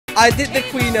I did the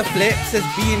Queen of Flips as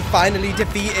being finally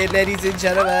defeated, ladies and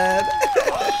gentlemen.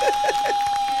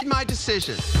 My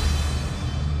decision.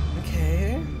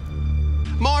 Okay.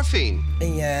 Morphine.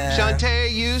 Yeah.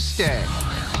 Shantae, you stay.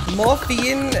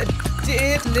 Morphine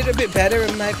did a little bit better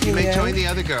in my opinion. You may join the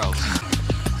other girls.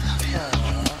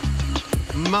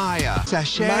 Maya.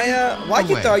 Sashay. Maya, why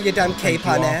you throw your damn cape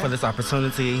on Thank you all there? for this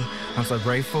opportunity. I'm so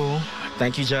grateful.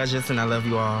 Thank you, judges, and I love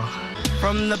you all.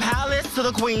 From the palace to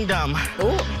the queendom.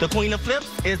 Ooh. The Queen of Flips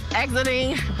is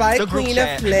exiting By the group Queen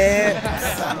chat. of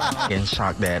Flips. In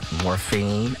shock that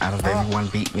Morphine out of everyone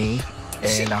beat me.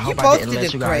 And I hope you I both didn't did let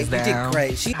it you guys great. down. You did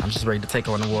great. I'm just ready to take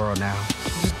on the world now.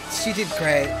 She did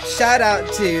great. Shout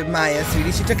out to Maya,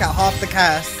 sweetie. She took out half the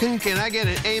cast. Can I get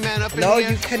an amen up in No, here?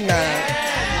 you cannot.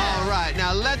 All right,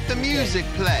 now let the music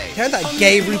play. Turn that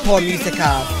gay RuPaul music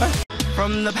off.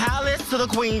 From the palace to the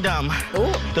queendom.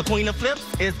 Ooh. The Queen of Flips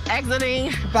is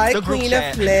exiting By the group Queen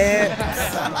chat. of Flips.